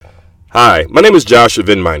Hi, my name is Josh of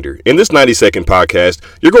VinMinder. In this 90-second podcast,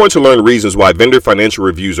 you're going to learn reasons why vendor financial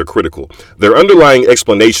reviews are critical. There are underlying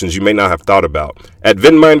explanations you may not have thought about. At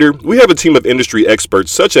VinMinder, we have a team of industry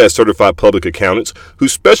experts such as certified public accountants who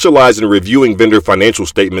specialize in reviewing vendor financial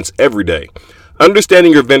statements every day.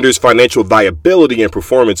 Understanding your vendor's financial viability and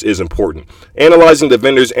performance is important. Analyzing the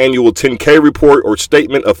vendor's annual 10-K report or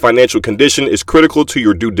statement of financial condition is critical to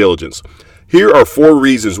your due diligence. Here are 4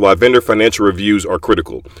 reasons why vendor financial reviews are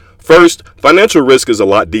critical. First, financial risk is a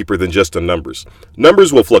lot deeper than just the numbers.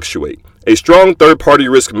 Numbers will fluctuate. A strong third-party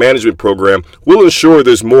risk management program will ensure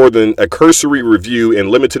there's more than a cursory review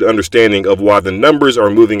and limited understanding of why the numbers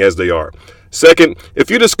are moving as they are. Second,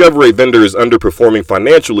 if you discover a vendor is underperforming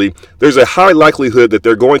financially, there's a high likelihood that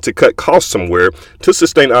they're going to cut costs somewhere to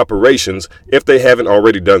sustain operations if they haven't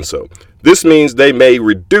already done so. This means they may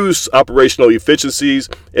reduce operational efficiencies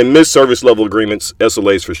and miss service level agreements,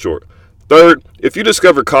 SLAs for short. Third, if you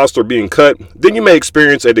discover costs are being cut, then you may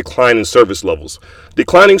experience a decline in service levels.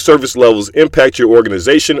 Declining service levels impact your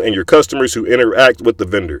organization and your customers who interact with the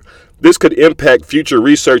vendor. This could impact future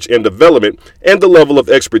research and development and the level of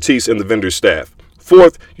expertise in the vendor's staff.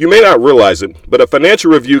 Fourth, you may not realize it, but a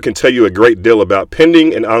financial review can tell you a great deal about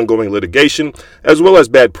pending and ongoing litigation, as well as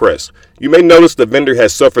bad press. You may notice the vendor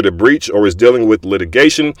has suffered a breach or is dealing with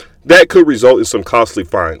litigation that could result in some costly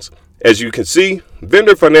fines. As you can see,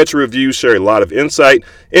 vendor financial reviews share a lot of insight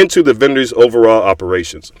into the vendor's overall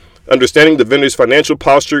operations. Understanding the vendor's financial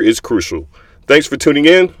posture is crucial. Thanks for tuning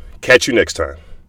in. Catch you next time.